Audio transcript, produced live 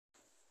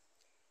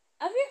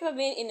ever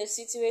been in a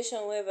situation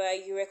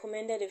whereby you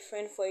recommended a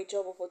friend for a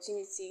job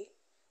opportunity,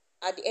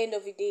 at the end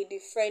of the day the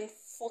friend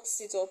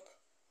fucks it up?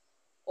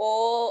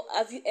 Or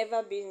have you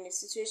ever been in a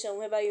situation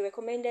whereby you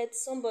recommended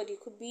somebody,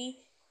 could be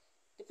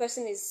the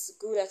person is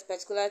good at a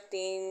particular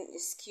thing, a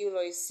skill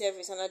or a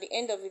service, and at the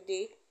end of the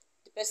day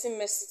the person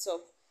messes it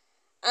up,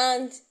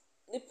 and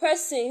the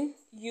person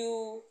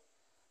you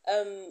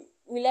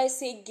will I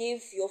say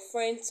gave your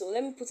friend to,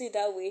 let me put it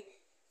that way,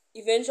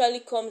 eventually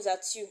comes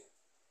at you?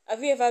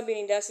 Have you ever been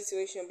in that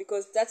situation?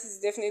 Because that is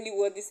definitely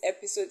what this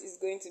episode is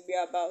going to be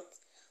about.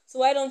 So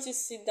why don't you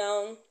sit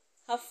down,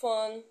 have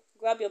fun,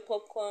 grab your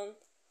popcorn,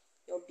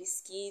 your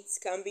biscuits,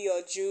 can be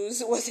your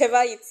juice, whatever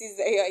it is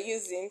that you are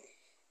using,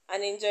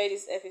 and enjoy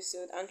this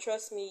episode. And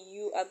trust me,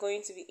 you are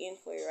going to be in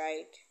for a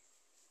ride.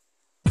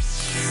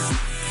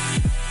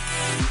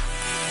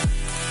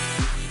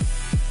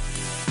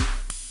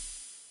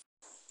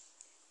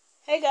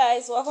 Hey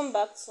guys, welcome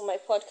back to my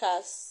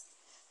podcast.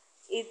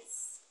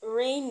 It's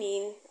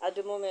raining at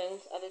the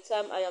moment, at the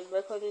time I am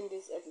recording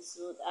this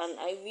episode, and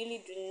I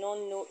really do not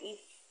know if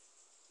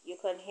you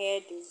can hear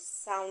the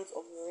sounds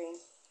of the rain,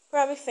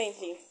 probably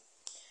faintly.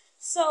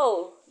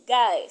 So,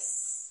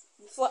 guys,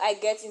 before I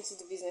get into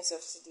the business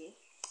of today,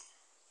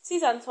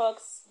 Teas and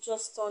Talks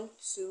just turned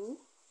 2.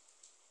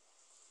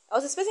 I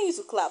was expecting you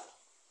to clap.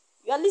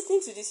 You are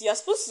listening to this, you are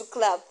supposed to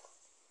clap.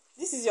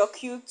 This is your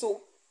cue to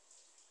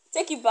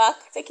take it back,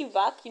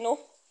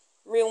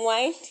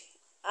 rewind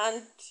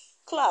and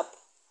clap.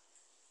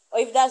 Or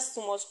if that's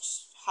too much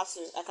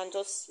hassle, I can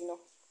just,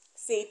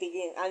 say it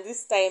again. And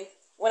this time,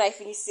 when I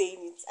finish saying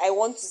it, I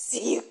want to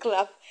see you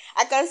clap.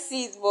 I can't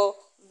see it, but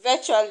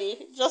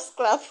virtually, just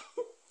clap.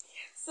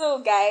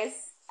 So, guys,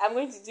 I'm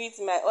going to do it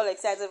in my all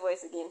excited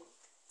voice again.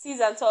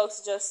 Teas and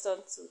Talks just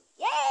turned 2.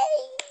 Yay!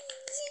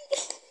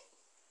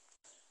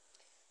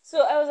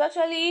 So,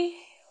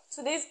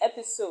 today's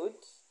episode,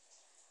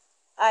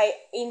 I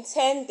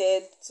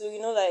intended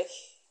to,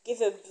 give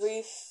a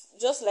brief,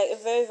 just like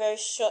a very, very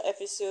short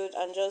episode,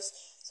 and just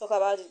talk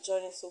about the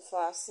journey so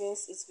far,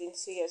 since it's been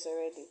 2 years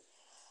already.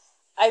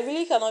 I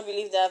really cannot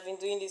believe that I've been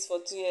doing this for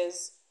 2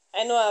 years.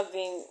 I know I've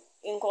been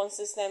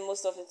inconsistent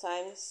most of the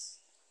times,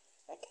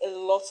 like a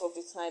lot of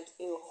the times,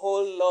 a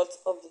whole lot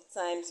of the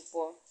times,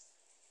 but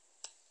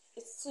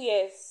it's 2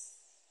 years.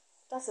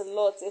 That's a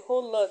lot, a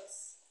whole lot.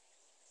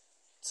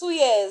 2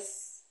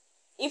 years.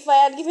 If I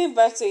had given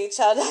birth to a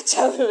child, that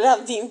child would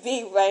have been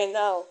big by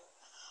now.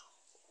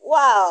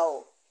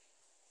 Wow.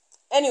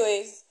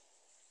 Anyways,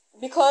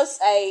 because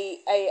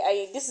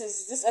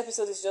this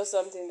episode is just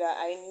something that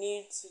I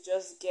need to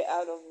just get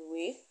out of the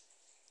way.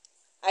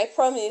 I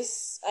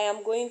promise I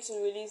am going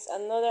to release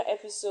another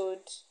episode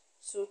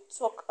to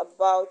talk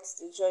about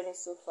the journey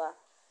so far.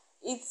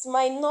 It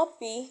might not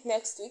be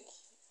next week.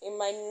 It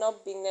might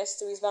not be next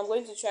 2 weeks, but I'm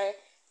going to try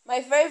my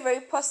very,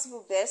 very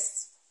possible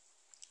best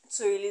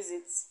to release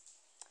it.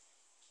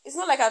 It's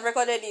not like I've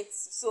recorded it,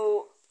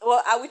 so,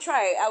 well, I will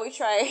try. I will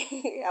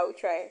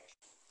try.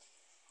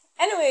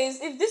 Anyways,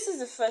 if this is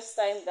the first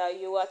time that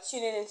you are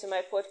tuning into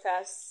my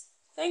podcast,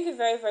 thank you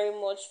very, very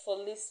much for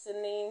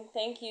listening.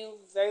 Thank you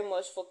very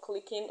much for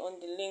clicking on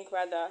the link,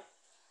 rather.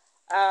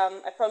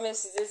 I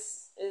promise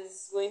this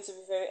is going to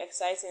be very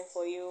exciting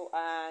for you,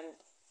 and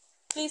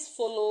please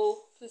follow,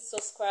 please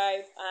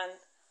subscribe, and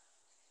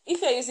if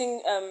you're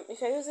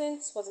using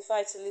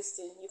Spotify to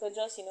listen, you can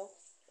just,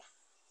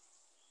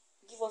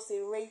 give us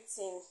a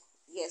rating.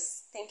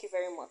 Yes, thank you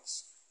very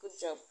much. Good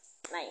job.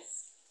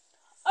 Nice.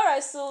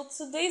 Alright, so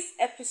today's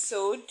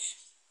episode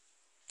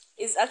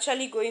is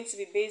actually going to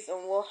be based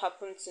on what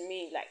happened to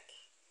me, like,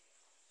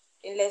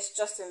 in less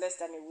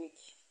than a week.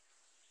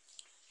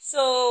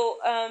 So,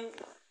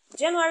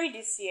 January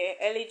this year,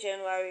 early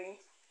January,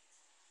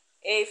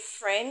 a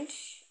friend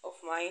of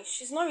mine,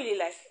 she's not really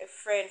like a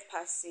friend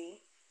per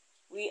se.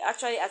 We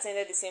actually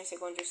attended the same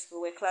secondary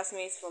school. We're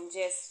classmates from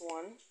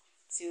JS1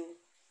 to,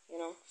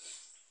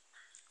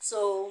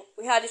 So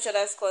we had each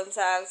other's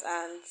contacts,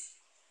 and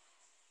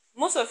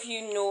most of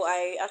you know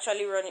I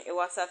actually run a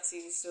WhatsApp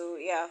TV, so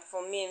yeah,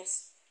 for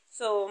memes.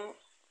 So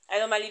I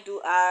normally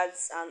do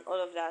ads and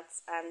all of that,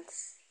 and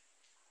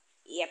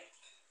yep,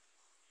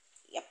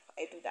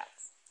 I do that.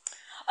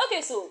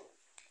 Okay, so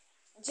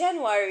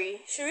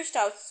January, she reached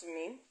out to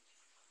me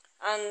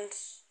and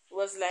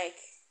was like,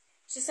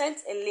 she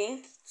sent a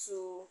link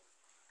to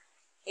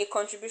a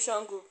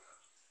contribution group.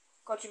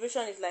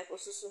 Contribution is like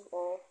Osusu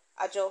or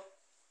Ajo,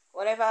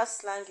 whatever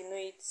slang you know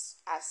it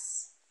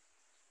as.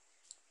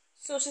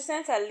 So she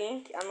sent a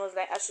link and was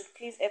like, I should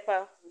please help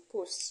her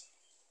post.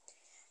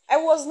 I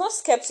was not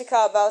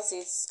skeptical about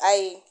it.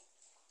 I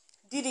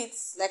did it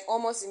like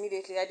almost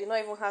immediately. I did not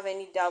even have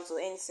any doubts or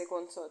any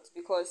second thought,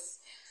 because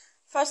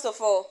first of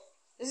all,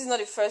 this is not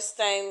the first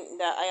time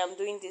that I am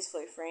doing this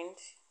for a friend.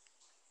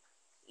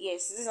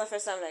 Yes, this is not the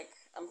first time like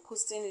I'm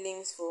posting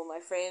links for my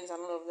friends and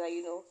all of that,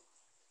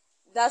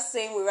 That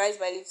saying, we rise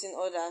by lifting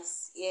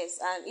others. Yes,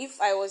 and if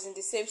I was in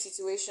the same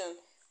situation,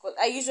 because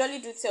I usually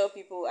do tell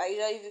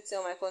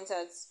my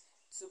contacts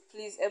to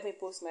please help me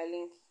post my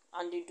link,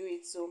 and they do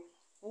it. So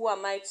who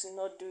am I to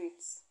not do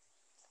it?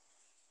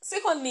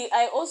 Secondly,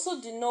 I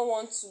also did not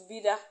want to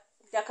be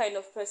that kind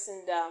of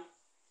person that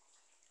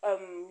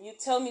you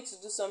tell me to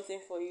do something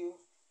for you,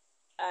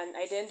 and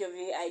at the end of the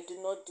day I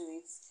do not do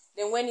it.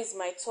 Then when it's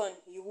my turn,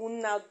 you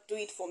will now do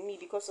it for me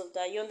because of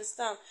that. You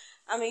understand?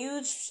 I'm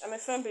a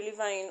firm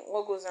believer in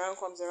what goes around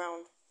comes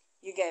around.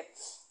 You get.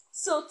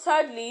 So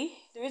thirdly,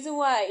 the reason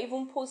why I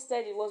even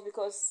posted it was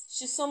because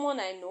she's someone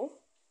I know,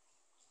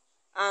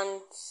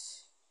 and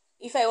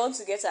if I want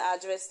to get her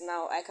address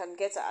now, I can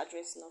get her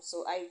address now.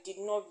 So I did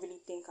not really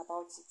think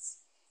about it.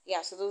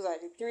 Yeah, so those are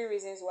the three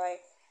reasons why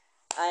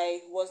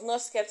I was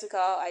not skeptical.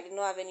 I did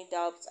not have any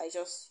doubts. I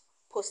just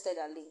posted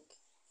a link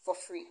for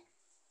free.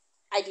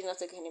 I did not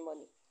take any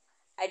money.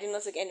 I did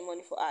not take any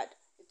money for ad.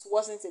 It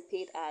wasn't a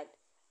paid ad.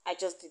 I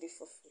just did it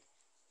for free.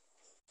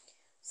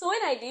 So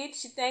when I did,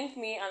 she thanked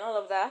me and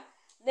all of that.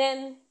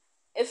 Then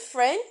a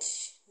friend,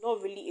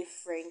 not really a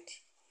friend.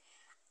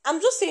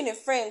 I'm just saying a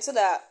friend so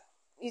that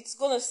it's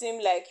gonna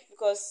seem like,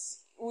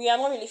 because we are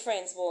not really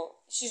friends, but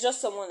she's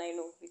just someone I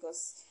know.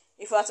 Because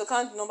if I were to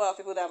count the number of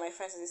people that are my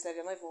friends in this life,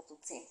 they're not even up to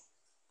 10.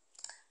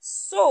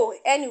 So,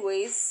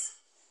 anyways,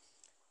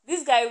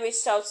 this guy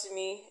reached out to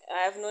me.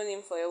 I have known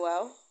him for a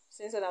while,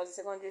 since when I was in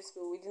secondary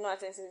school. We did not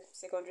attend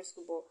secondary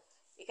school, but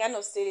he kind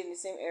of stayed in the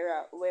same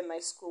area where my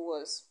school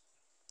was.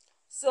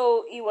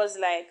 So he was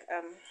like,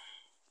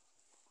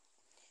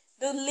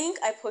 the link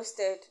I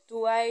posted,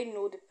 do I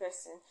know the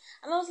person?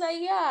 And I was like,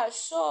 yeah,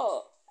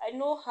 sure, I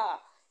know her.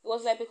 It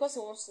was like, because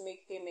he wants to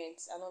make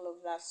payments and all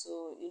of that.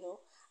 So,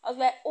 I was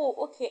like,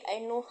 oh, okay, I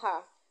know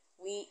her.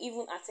 We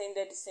even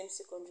attended the same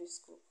secondary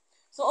school.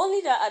 So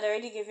only that I'd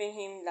already given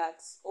him that,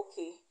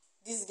 okay,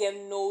 this girl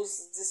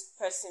knows this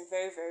person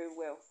very, very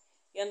well.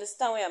 You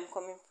understand where I'm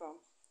coming from?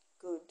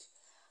 Good.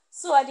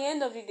 So at the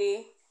end of the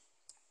day,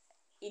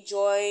 he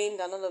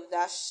joined and all of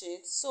that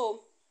shit.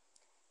 So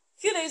a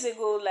few days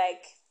ago,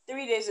 like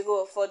 3 days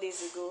ago or 4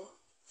 days ago,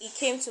 he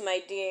came to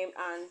my DM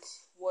and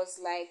was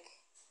like,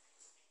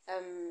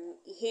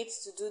 he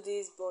hates to do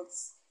this, but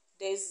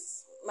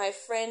there's my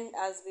friend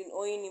has been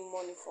owing him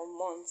money for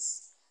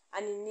months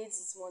and he needs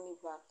his money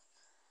back.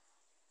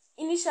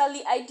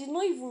 Initially, I did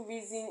not even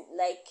reason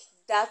like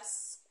that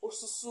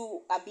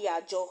Osusu Abi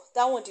Ajo.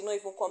 That one did not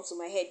even come to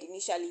my head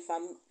initially. If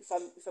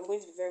I'm going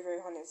to be very, very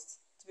honest,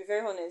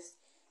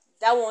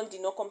 that one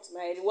did not come to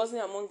my head. It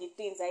wasn't among the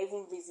things I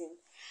even reasoned,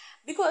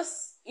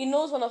 because he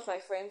knows one of my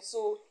friends.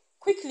 So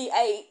quickly,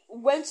 I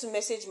went to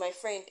message my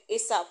friend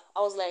ASAP.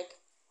 I was like,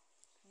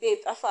 babe,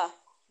 Afa,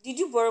 did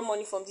you borrow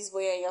money from this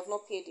boy and you have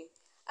not paid him?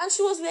 And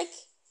she was like,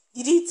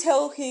 did he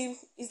tell him?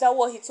 Is that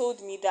what he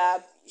told me,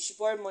 that she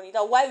borrowed money?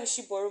 That why will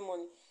she borrow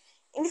money?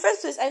 In the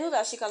first place, I know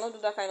that she cannot do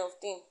that kind of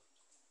thing.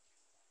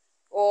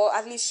 Or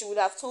at least she would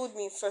have told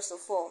me first of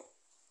all.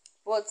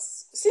 But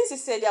since he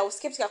said that, I was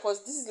skeptical,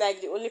 because this is like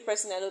the only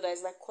person I know that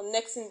is like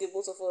connecting the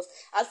both of us.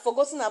 I'd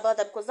forgotten about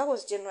that because that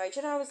was January.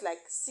 January was like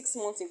 6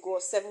 months ago or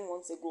 7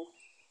 months ago.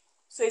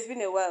 So it's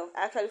been a while.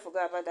 I actually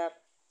forgot about that.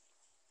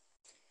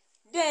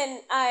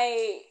 Then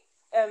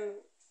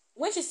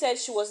when she said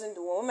she wasn't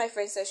the one, when my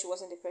friend said she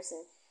wasn't the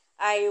person,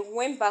 I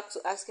went back to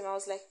ask him. I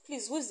was like,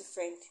 please, who's the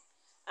friend?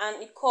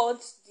 And he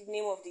called the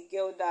name of the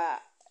girl that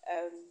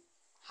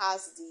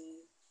has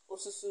the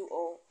Osusu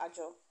or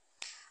Ajo.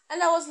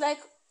 And I was like,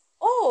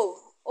 oh,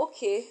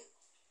 okay,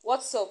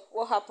 what's up?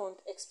 What happened?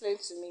 Explain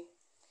to me.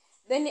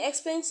 Then he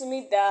explained to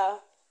me that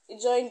he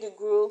joined the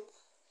group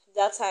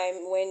that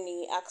time when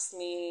he asked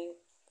me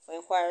for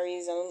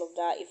inquiries and all of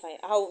that,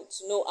 how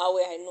to know how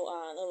well I know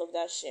her and all of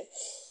that shit.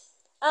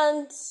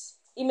 And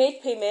he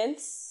made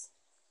payments.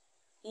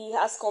 He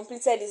has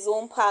completed his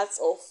own parts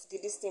of the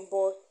listing,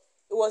 but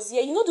it was,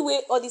 yeah, you know the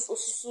way all this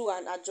Osusu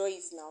and Ajo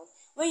is now.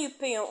 When you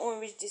pay your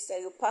own reach this side,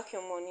 you pack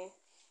your money.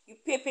 You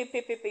pay,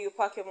 you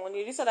pack your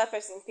money. This other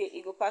person pay,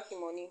 you go pack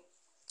your money.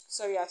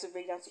 Sorry, I had to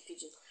break down to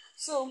PG.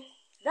 So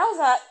that was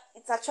how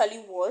it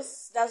actually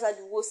was. That's how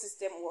the whole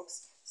system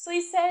works. So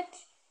he said,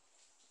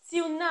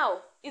 till now,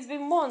 it's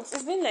been months.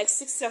 It's been like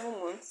 6-7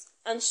 months,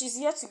 and she's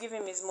yet to give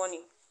him his money.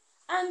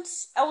 And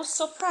I was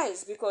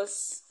surprised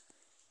because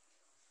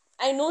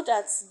I know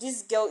that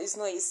this girl is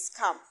not a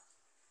scam.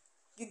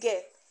 You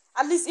get?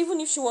 At least even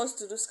if she wants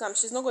to do scam,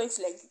 she's not going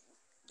to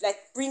like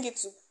bring it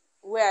to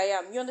where I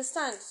am. You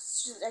understand?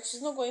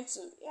 She's not going to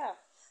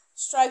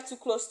strike too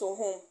close to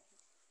home.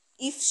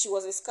 If she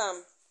was a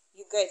scam,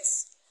 you get.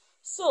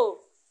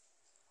 So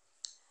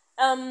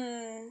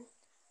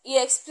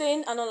he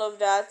explained and all of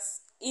that.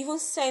 He even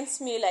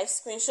sent me like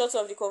screenshots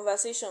of the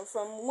conversation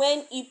from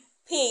when he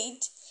paid,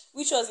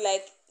 which was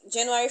like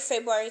January,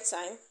 February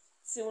time,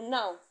 till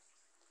now.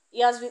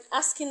 He has been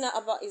asking her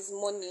about his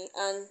money,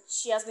 and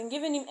she has been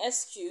giving him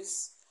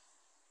excuse.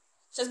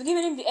 She has been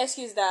giving him the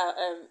excuse that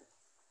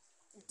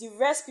the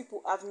rest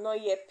people have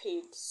not yet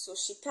paid, so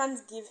she can't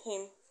give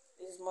him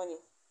his money.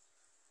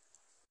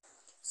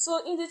 So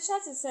in the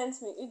chat he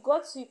sent me, it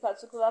got to a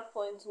particular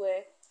point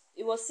where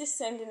he was still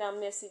sending her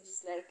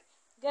messages like,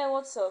 "Guy,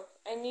 what's up?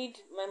 I need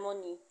my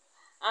money,"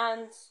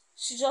 and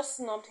she just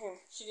snubbed him.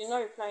 She did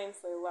not reply him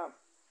for a while.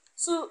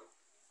 So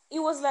it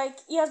was like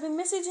he has been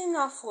messaging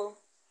her for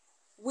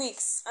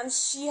weeks, and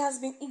she has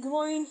been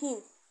ignoring him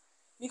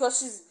because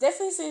she's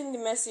definitely seeing the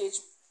message.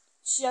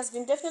 She has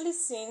been definitely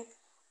saying,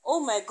 oh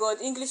my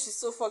god, English is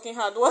so fucking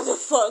hard, what the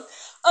fuck.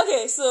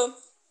 Okay, so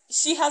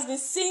she has been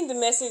seeing the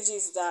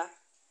messages that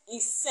he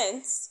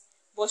sent,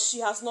 but she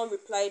has not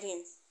replied him.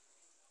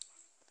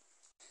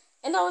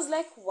 And I was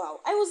like, wow.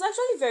 I was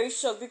actually very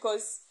shocked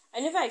because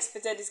I never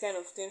expected this kind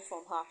of thing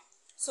from her.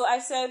 So I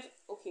said,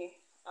 okay,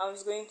 I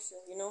was going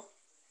to,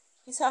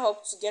 hit her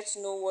up to get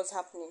to know what's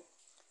happening.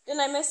 Then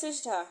I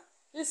messaged her.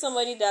 This is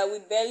somebody that we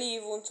barely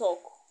even talk.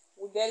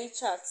 We barely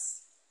chat.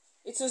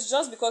 It was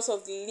just because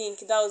of the link.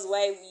 That was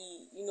why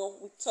we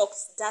talked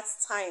that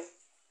time.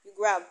 We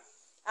grabbed.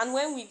 And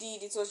when we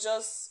did, it was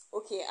just,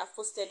 okay, I've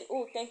posted,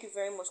 oh, thank you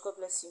very much, God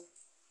bless you.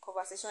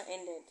 Conversation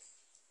ended.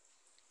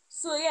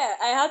 So yeah,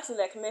 I had to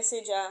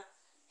message her,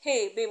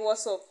 hey babe,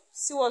 what's up?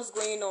 See what's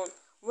going on.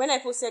 When I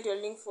posted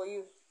your link for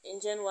you in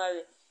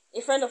January,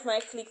 a friend of mine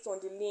clicked on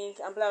the link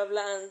and blah blah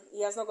blah, and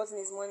he has not gotten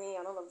his money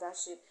and all of that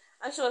shit.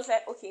 And she was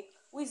like, okay,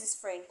 who is his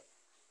friend?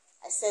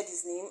 I said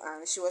his name,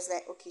 and she was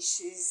like, okay,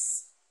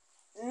 she's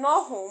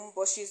not home,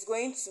 but she's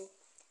going to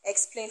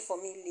explain for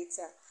me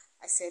later.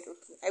 I said,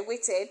 okay. I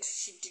waited.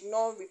 She did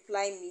not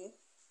reply me,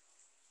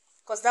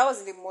 because that was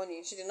in the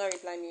morning. She did not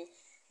reply me.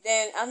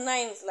 Then at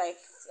night,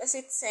 let's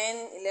say 10,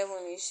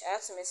 11ish, I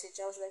had to message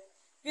her. I was like,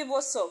 babe,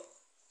 what's up?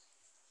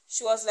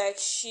 She was like,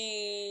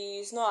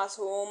 she's not at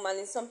home, and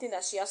it's something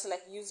that she has to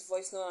use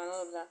voice note and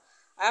all of that.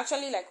 I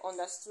actually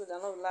understood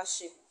and all of that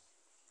shit.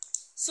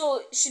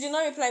 So she did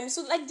not reply me.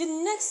 So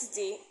the next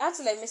day, I had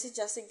to message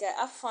her, say, guy,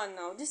 have fun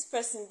now. This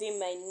person did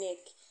my neck,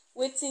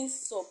 waiting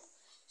stop.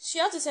 She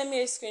had to send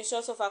me a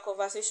screenshot of her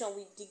conversation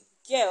with the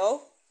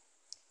girl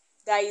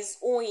that is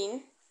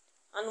owing,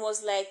 and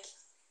was like,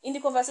 in the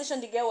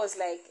conversation, the girl was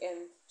like,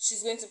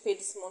 she's going to pay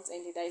this month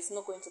ending, that it's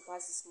not going to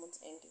pass this month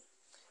ending.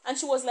 And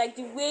she was like,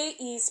 the way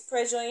he's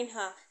pressuring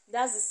her,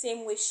 that's the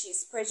same way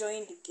she's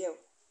pressuring the girl.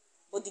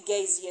 But the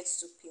girl is yet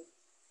to pay.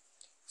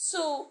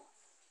 So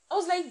I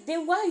was like,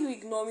 then why are you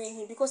ignoring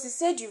him? Because he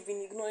said you've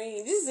been ignoring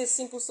him. This is a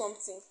simple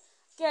something.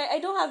 Okay, I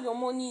don't have your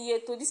money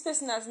yet, though. This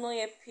person has not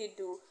yet paid,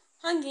 though.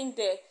 Hang in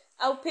there.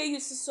 I'll pay you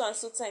so and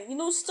so time.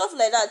 Stuff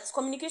like that.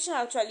 Communication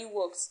actually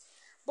works.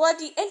 But at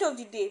the end of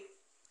the day,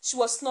 she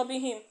was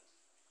snubbing him.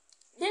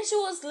 Then she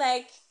was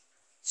like,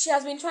 she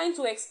has been trying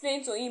to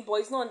explain to him, but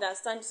he's not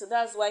understanding, so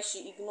that's why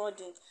she ignored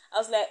him. I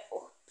was like,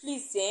 oh,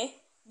 please,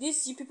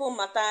 this you people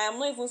matter. I am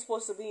not even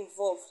supposed to be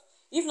involved.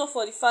 If not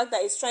for the fact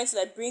that it's trying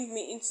to bring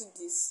me into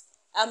this,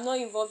 I'm not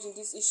involved in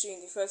this issue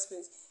in the first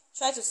place.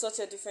 Try to sort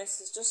your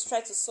differences. Just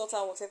try to sort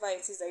out whatever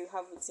it is that you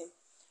have with him.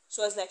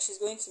 She was like, she's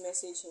going to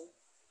message him.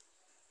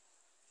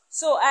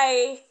 So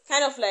I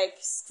kind of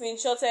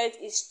screenshotted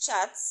his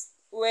chat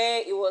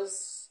where it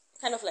was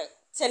kind of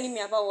telling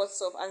me about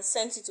what's up, and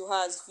sent it to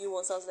her as view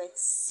once. I was like,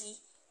 see,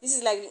 this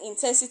is the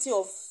intensity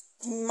of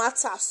the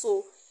matter.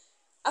 So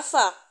after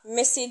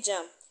message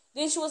him,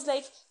 then she was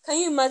like, can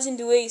you imagine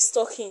the way he's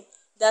talking,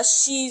 that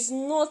she's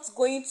not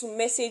going to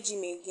message him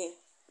again?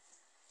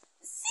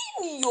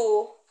 See me,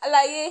 yo,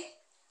 alaye.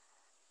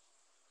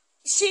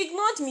 She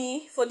ignored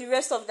me for the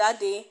rest of that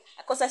day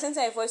because I sent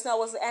her a voice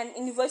note. And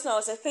in the voice note I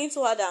was explaining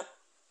to her that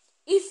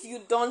if you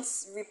don't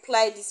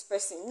reply this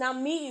person, now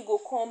me you go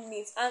come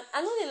meet. And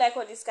I know they like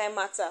all this kind of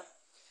matter.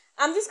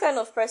 I'm this kind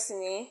of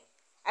person,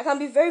 I can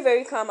be very,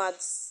 very calm at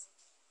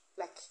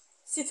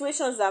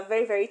situations that are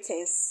very, very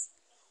tense.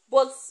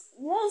 But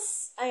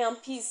once I am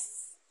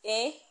pissed,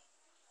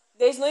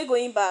 there's no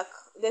going back.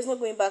 There's no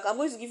going back. I'm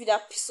going to give you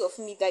that piece of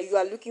me that you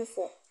are looking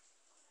for.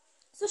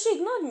 So she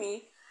ignored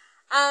me,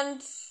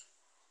 and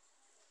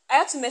I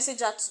had to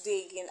message her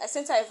today again. I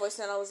sent her a voice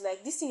and I was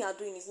like, this thing you're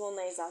doing is not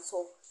nice at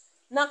all.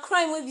 Now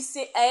crime when we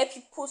say I help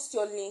you post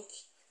your link.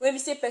 When we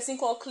say person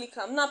call click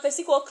am. Now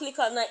person call click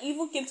am. Now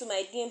even came to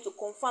my DM to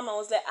confirm. I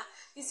was like,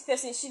 this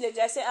person she legit.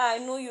 I said, I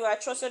know you, I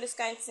trust you, this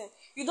kind of thing.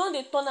 You don't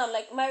dey turn am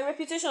my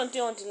reputation dey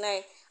on the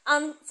line.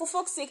 And for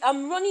fuck's sake,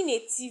 I'm running a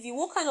TV.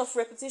 What kind of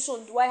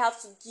reputation do I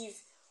have to give?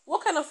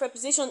 What kind of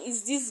reputation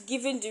is this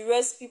giving the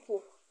rest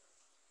people?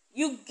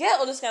 You get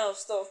all this kind of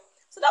stuff.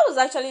 So that was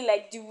actually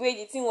the way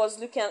the thing was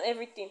looking and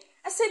everything.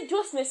 I said,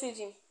 just message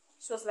him.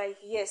 She was like,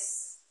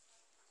 yes.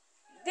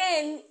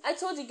 Then I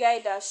told the guy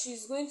that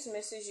she's going to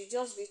message you,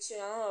 just be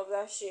chill and all of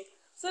that shit.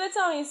 So later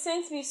on, he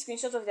sent me a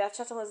screenshot of their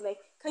chat and was like,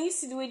 can you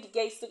see the way the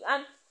guy is talking?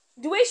 And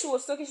the way she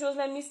was talking, she was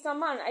like, Mr.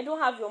 Man, I don't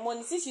have your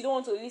money. Since you don't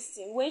want to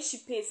listen, when she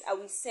pays, I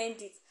will send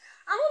it.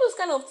 And all those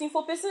kind of things,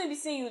 for person to be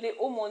saying you they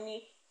owe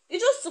money, it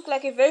just took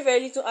a very, very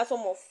little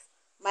atom of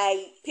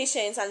my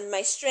patience and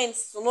my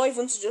strength to not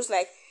even to just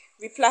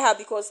reply her,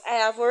 because I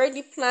have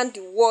already planned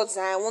the words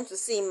that I want to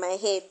say in my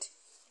head,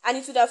 and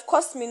it would have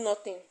cost me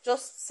nothing.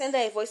 Just send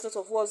her a voice note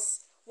of what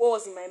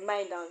was in my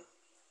mind, and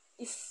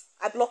if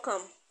I block him,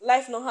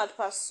 life not hard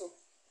pass.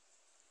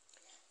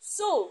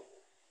 So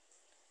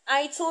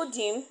I told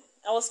him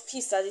I was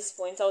pissed at this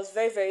point. I was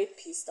very, very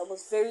pissed. I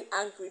was very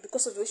angry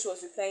because of the way she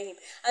was replying him,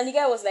 and the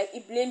guy was like,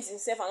 he blames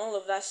himself and all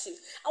of that shit.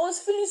 I was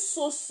feeling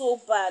so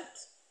bad.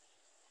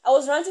 I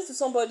was ranting to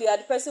somebody and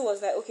the person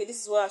was like, okay,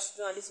 this is what I should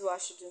do and this is what I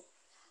should do.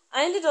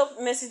 I ended up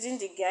messaging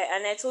the guy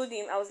and I told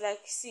him, I was like,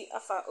 see,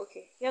 Afa,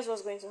 okay, here's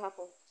what's going to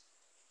happen.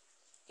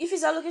 If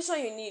it's a location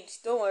you need,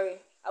 don't worry,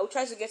 I will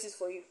try to get it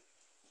for you.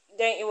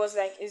 Then it was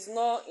like, it's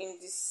not in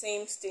the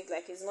same state,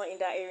 like it's not in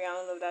that area and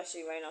all of that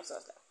shit right now. So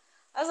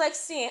I was like,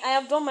 see, I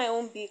have done my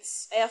own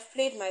bits, I have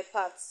played my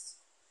parts.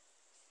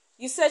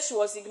 You said she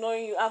was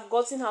ignoring you, I've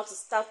gotten her to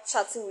start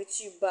chatting with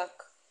you back.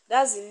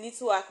 That's the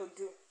little I could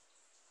do.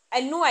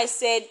 I know I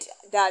said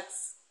that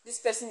this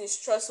person is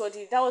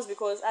trustworthy. That was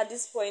because at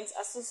this point,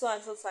 at so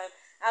and so time,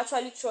 I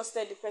actually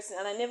trusted the person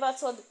and I never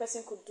thought the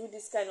person could do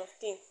this kind of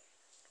thing.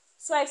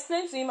 So I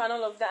explained to him and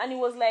all of that, and he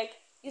was like,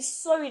 he's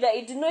sorry that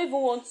he did not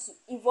even want to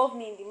involve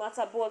me in the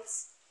matter, but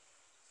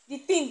the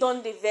thing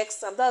done the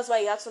vex him. That's why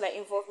he had to like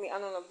involve me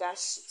and all of that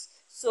shit.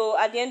 So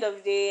at the end of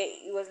the day,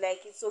 he was like,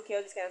 it's okay,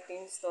 all this kind of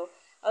thing stuff.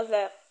 I was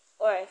like,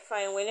 alright,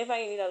 fine, whenever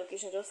you need a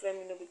location, just let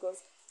me know, because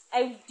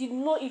I did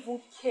not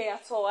even care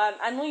at all, and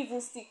I don't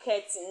even still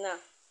care till now.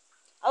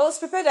 I was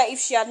prepared that if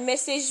she had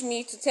messaged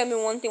me to tell me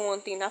one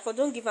thing, I for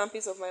don't give her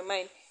peace of my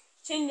mind,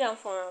 change them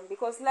for her,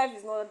 because life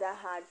is not that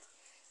hard.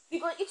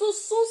 Because it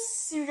was so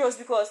serious,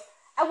 because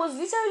I was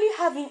literally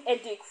having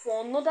headache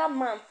for another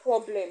man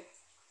problem.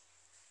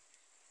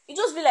 It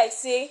just be like,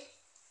 say,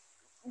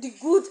 the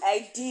good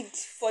I did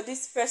for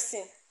this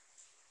person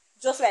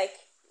just like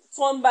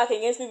turn back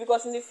against me,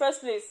 because in the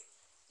first place,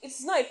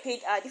 it's not a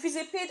paid ad. If it's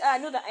a paid ad,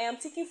 I know that I am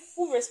taking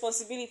full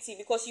responsibility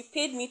because you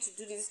paid me to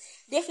do this.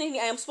 Definitely,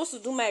 I am supposed to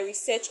do my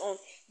research on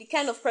the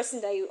kind of person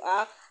that you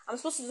are. I'm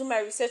supposed to do my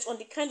research on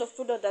the kind of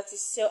product that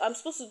is sell. I'm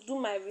supposed to do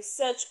my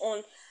research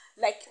on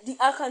like the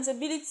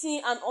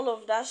accountability and all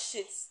of that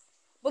shit.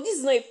 But this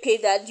is not a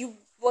paid ad. You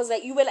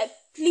were like,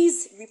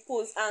 please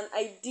repost, and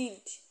I did.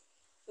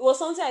 It was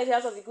something I did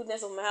out of the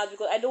goodness of my heart,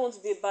 because I don't want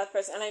to be a bad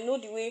person, and I know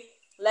the way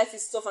life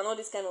is tough and all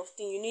this kind of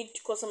thing. You need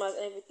customers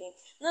and everything.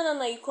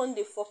 No, you can't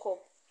dey fuck up.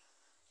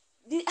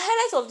 The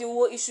highlight of the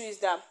whole issue is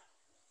that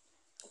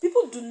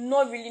people do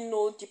not really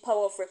know the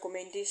power of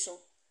recommendation.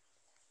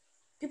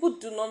 People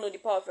do not know the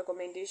power of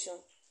recommendation.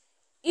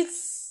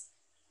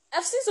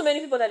 I've seen so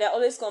many people that they're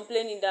always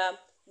complaining that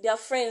their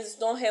friends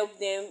don't help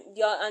them,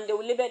 and they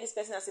will label this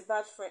person as a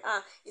bad friend.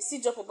 You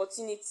see job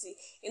opportunity,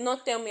 you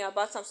not tell me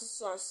about some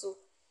so and so.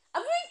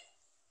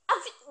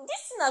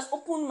 This thing has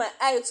opened my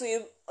eye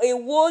to a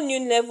whole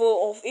new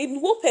level of a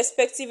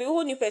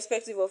whole new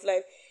perspective of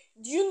life.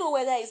 Do you know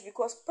whether it's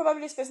because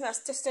probably this person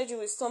has tested you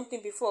with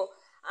something before,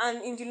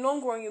 and in the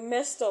long run you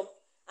messed up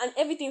and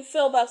everything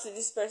fell back to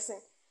this person?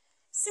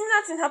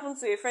 Similar thing happened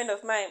to a friend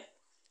of mine.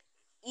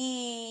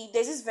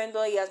 There's this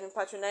vendor he has been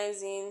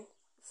patronizing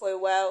for a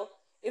while.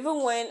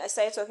 Even when I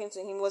started talking to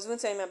him, he was even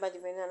telling me about the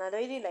vendor, and I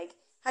already like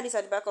had this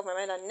at the back of my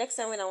mind, and next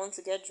time when I want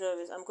to get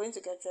jewelry, I'm going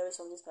to get jewelry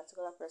from this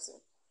particular person,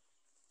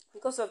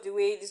 because of the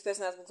way this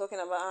person has been talking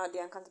about the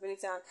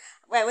accountability. And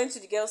when I went to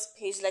the girl's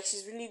page, like,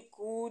 she's really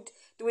good,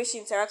 the way she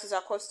interacts with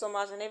her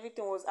customers and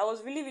everything I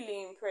was really,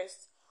 really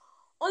impressed.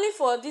 Only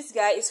for this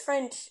guy, his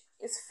friend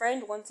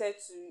wanted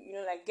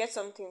to, like, get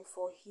something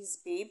for his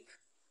babe.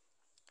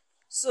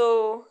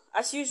 So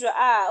as usual,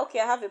 okay,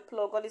 I have a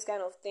plug, all this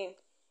kind of thing.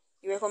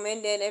 He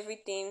recommended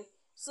everything.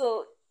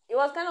 So it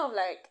was kind of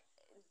like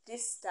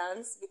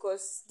distance,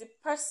 because the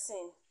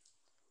person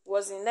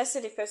let's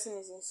say the person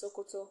is in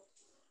Sokoto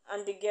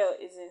and the girl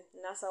is in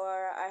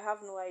Nasawara. I have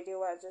no idea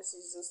why I just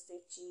use those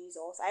states.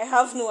 Jesus, I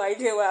have no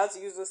idea why I have to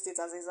use those states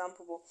as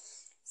example.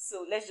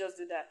 So let's just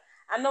do that.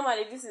 And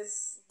normally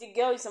the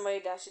girl is somebody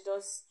that she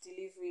does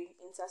delivery,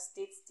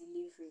 interstate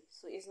delivery.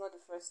 So it's not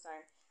the first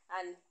time.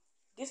 And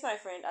this, my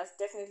friend, has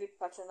definitely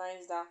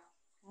patronized her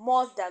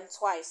more than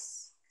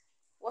twice.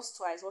 What's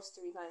twice? What's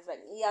 3 times? Like,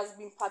 he has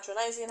been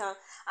patronizing her,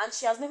 and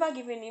she has never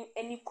given him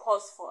any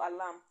cause for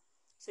alarm.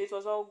 So it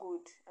was all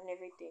good and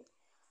everything.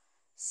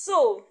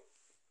 So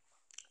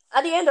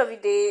at the end of the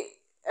day,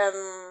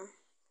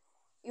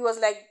 he was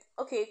like,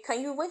 okay,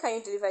 when can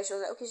you deliver? She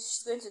was like, okay,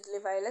 she's going to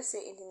deliver it, let's say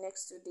in the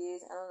next 2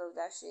 days and all of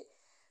that shit.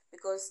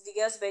 Because the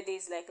girl's birthday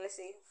is like, let's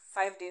say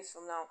 5 days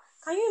from now.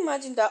 Can you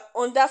imagine that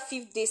on that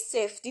 5th day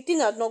safe, the thing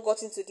had not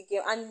gotten to the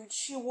girl, and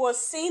she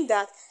was saying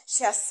that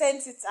she has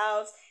sent it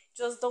out,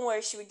 just don't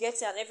worry, she will get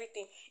it and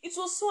everything. It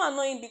was so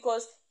annoying,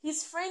 because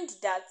his friend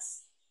that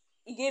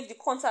he gave the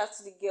contact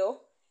to the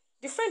girl,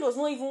 the friend was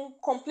not even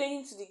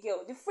complaining to the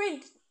girl. The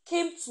friend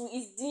came to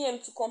his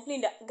DM to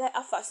complain that, guy,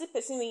 Afa, see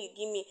person when you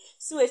give me,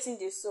 see waiting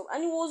this up.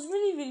 And he was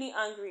really, really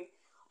angry.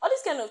 All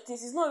these kind of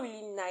things is not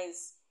really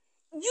nice.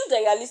 You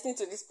that you are listening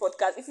to this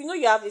podcast, if you know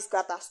you have this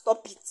character,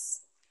 stop it.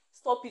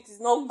 Stop it.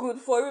 It's not good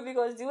for you,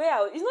 because the way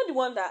it's not the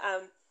one that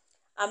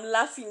I'm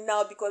laughing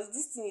now, because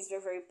this thing is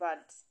very, very bad.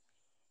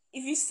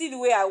 If you see the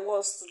way I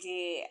was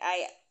today,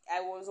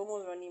 I was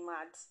almost running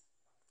mad,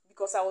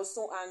 because I was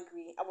so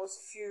angry. I was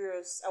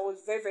furious. I was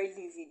very, very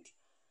livid.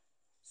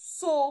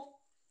 So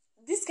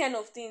this kind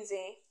of things,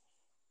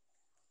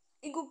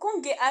 it could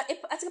come get at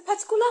a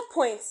particular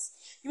point.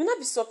 You will not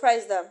be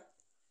surprised that,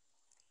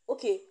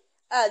 okay,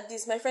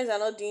 this, my friends are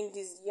not doing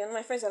this,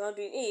 my friends are not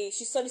doing, hey,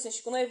 she saw this and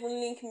she could not even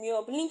link me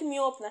up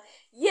now.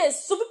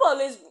 Yes, some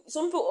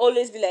people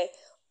always be like,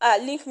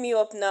 link me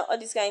up now, all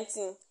this kind of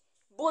thing.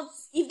 But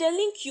if they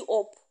link you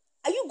up,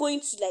 are you going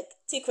to like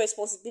take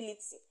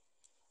responsibility?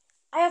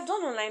 I have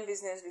done online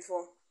business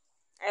before.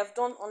 I have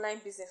done online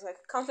business like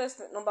countless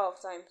number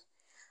of times.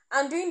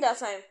 And during that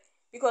time,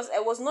 because I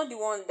was not the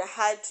one that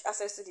had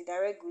access to the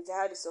direct goods,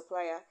 I had the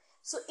supplier.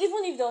 So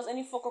even if there was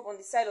any fuck up on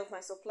the side of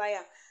my supplier,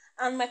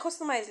 and my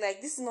customer is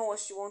like, this is not what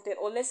she wanted,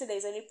 or let's say there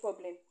is any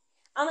problem,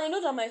 and I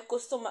know that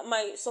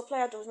my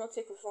supplier does not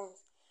take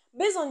refunds,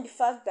 based on the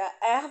fact that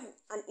I have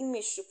an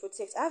image to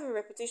protect, I have a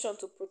reputation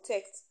to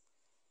protect,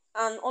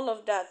 and all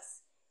of that,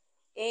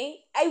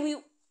 I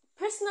will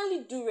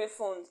personally do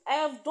refunds. I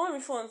have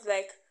done refunds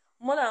like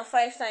more than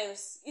 5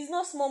 times. It's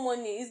not small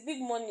money, it's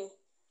big money.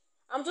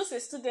 I'm just a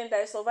student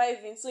that is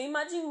surviving. So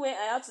imagine when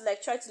I have to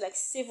like try to like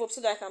save up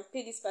so that I can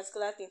pay this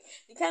particular thing.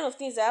 The kind of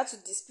things I have to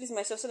displease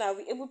myself so that I'll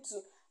be able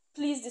to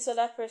please this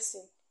other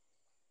person.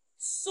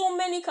 So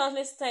many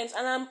countless times,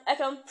 and I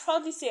can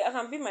proudly say, I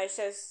can beat my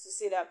chest to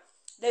say that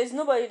there is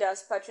nobody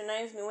that's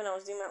patronized me when I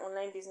was doing my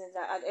online business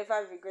that I'd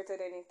ever regretted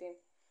anything.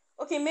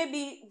 Okay,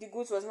 maybe the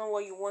goods was not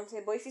what you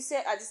wanted, but if you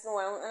say I just know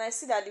what I want, and I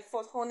see that the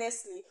fault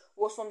honestly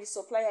was from the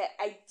supplier,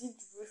 I did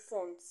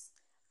refunds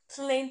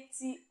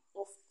plenty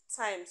of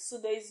times. So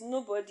there is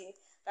nobody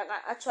that can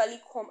actually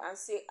come and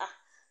say,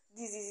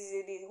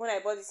 this. When I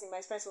bought this in my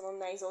expense was not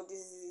nice, or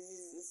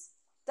this.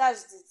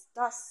 That's it.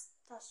 That's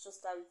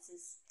just how it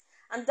is.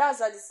 And that's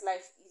how this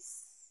life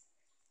is.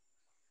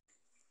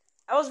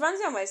 I was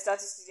ranting on my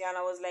status today and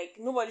I was like,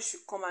 nobody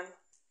should come and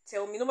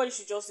tell me, nobody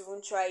should just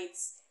even try it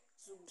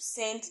to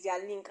send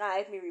their link and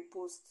help me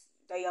repost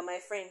that you're my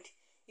friend.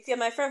 If you're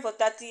my friend for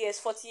 30 years,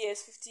 40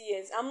 years, 50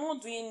 years, I'm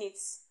not doing it.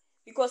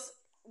 Because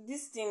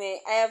this thing,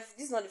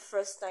 this is not the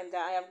first time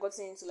that I have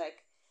gotten into like,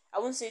 I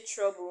won't say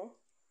trouble,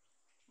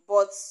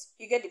 but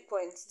you get the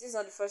point. This is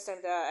not the first time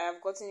that I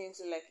have gotten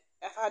into like,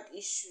 I've had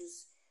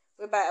issues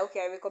whereby,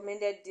 okay, I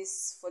recommended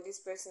this for this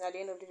person. At the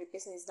end of the day, the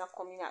person is not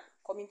coming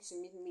to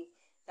meet me.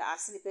 That I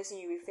see the person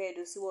you referred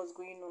to, see what's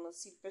going on, or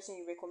see the person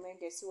you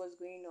recommended, see what's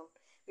going on.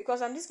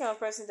 Because I'm this kind of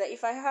person that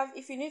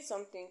if you need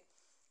something,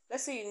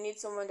 let's say you need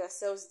someone that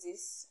sells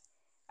this,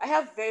 I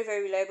have very,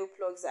 very reliable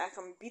plugs that I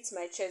can beat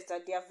my chest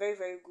that they are very,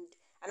 very good.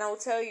 And I will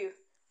tell you,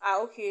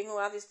 okay, no,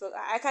 I have this plug.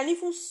 I can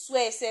even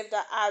swear except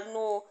that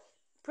no,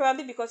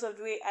 probably because of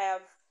the way I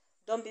have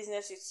done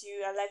business with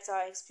you, I liked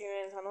our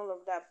experience and all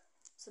of that.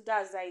 So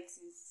that's how it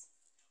is.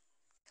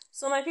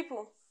 So my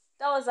people,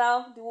 that was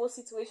how the whole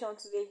situation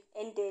today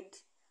ended.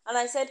 And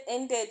I said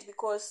ended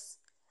because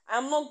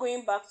I'm not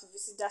going back to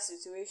visit that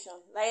situation.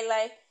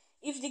 Like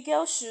if the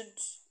girl should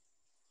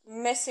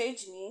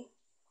message me,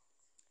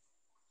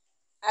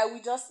 I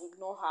will just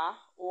ignore her,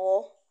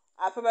 or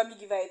I'll probably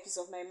give her a piece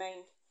of my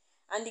mind.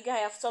 And the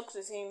guy, I've talked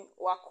with him,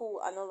 we're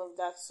cool and all of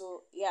that.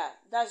 So yeah,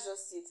 that's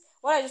just it.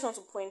 What I just want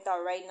to point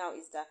out right now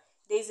is that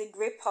there is a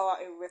great power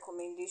in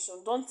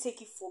recommendation. Don't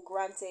take it for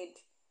granted.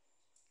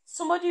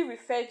 Somebody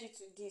referred you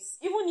to this.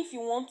 Even if you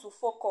want to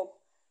fuck up,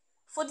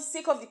 for the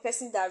sake of the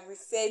person that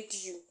referred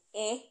you,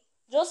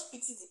 just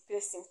pity the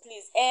person,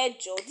 please.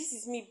 Joe, this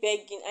is me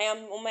begging. I am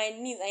on my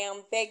knees. I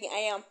am begging. I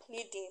am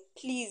pleading.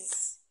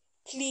 Please,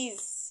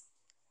 please,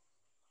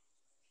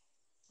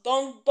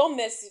 don't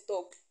mess it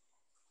up.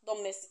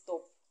 Don't mess it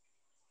up.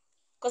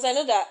 Because I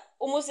know that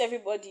almost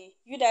everybody,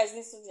 you guys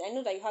listen, I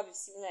know that you have a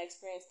similar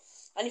experience.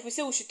 And if we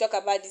say we should talk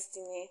about this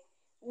thing,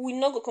 we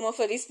not go come up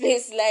for this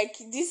place like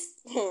this.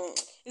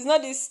 It's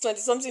not this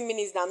 20-something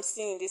minutes that I'm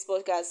seeing in this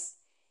podcast.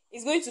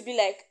 It's going to be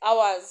like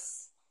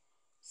hours.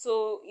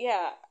 So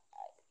yeah,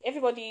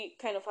 everybody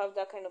kind of have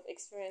that kind of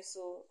experience.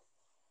 So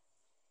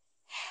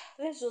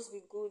let's just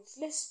be good.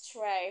 Let's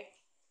try.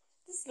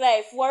 This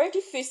life, we're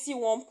already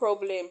facing one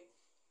problem.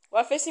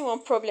 We're facing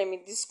one problem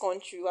in this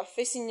country. We're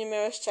facing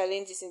numerous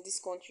challenges in this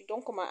country.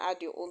 Don't come and add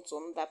your own to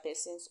another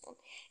person's own.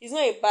 It's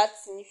not a bad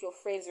thing if your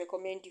friends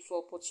recommend you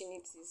for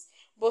opportunities.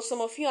 But some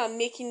of you are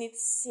making it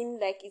seem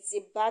like it's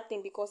a bad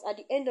thing because at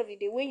the end of the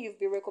day, when you've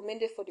been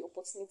recommended for the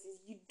opportunities,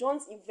 you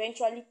don't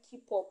eventually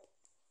keep up.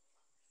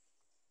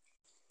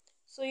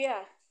 So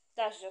yeah,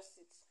 that's just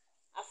it.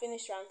 I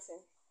finished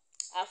ranting.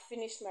 I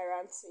finished my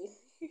ranting.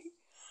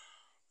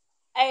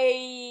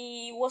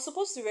 I was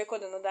supposed to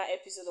record another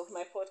episode of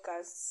my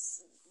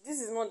podcast.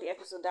 This is not the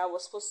episode that I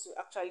was supposed to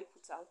actually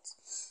put out.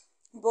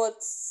 But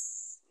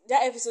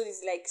that episode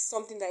is like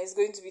something that is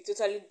going to be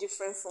totally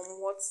different from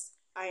what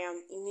I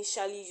am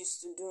initially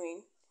used to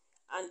doing.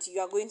 And you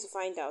are going to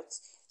find out.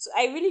 So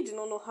I really do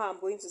not know how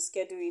I'm going to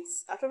schedule it.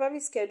 I'll probably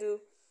schedule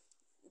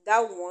that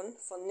one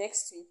for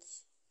next week.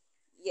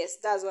 Yes,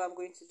 that's what I'm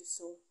going to do.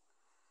 So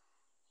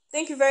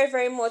thank you very,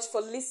 very much for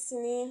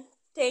listening.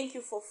 Thank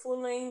you for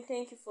following.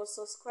 Thank you for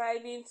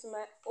subscribing. To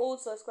my old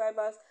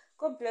subscribers,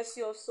 God bless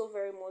you all so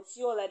very much.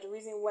 You all are the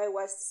reason why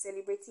we're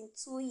celebrating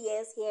 2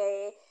 years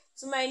here.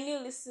 To my new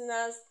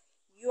listeners,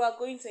 you are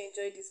going to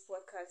enjoy this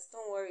podcast.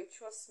 Don't worry,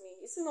 trust me.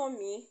 It's not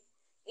me.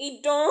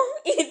 It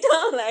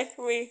don't like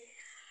me.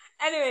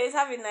 Anyways,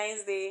 have a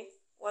nice day.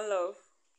 One love.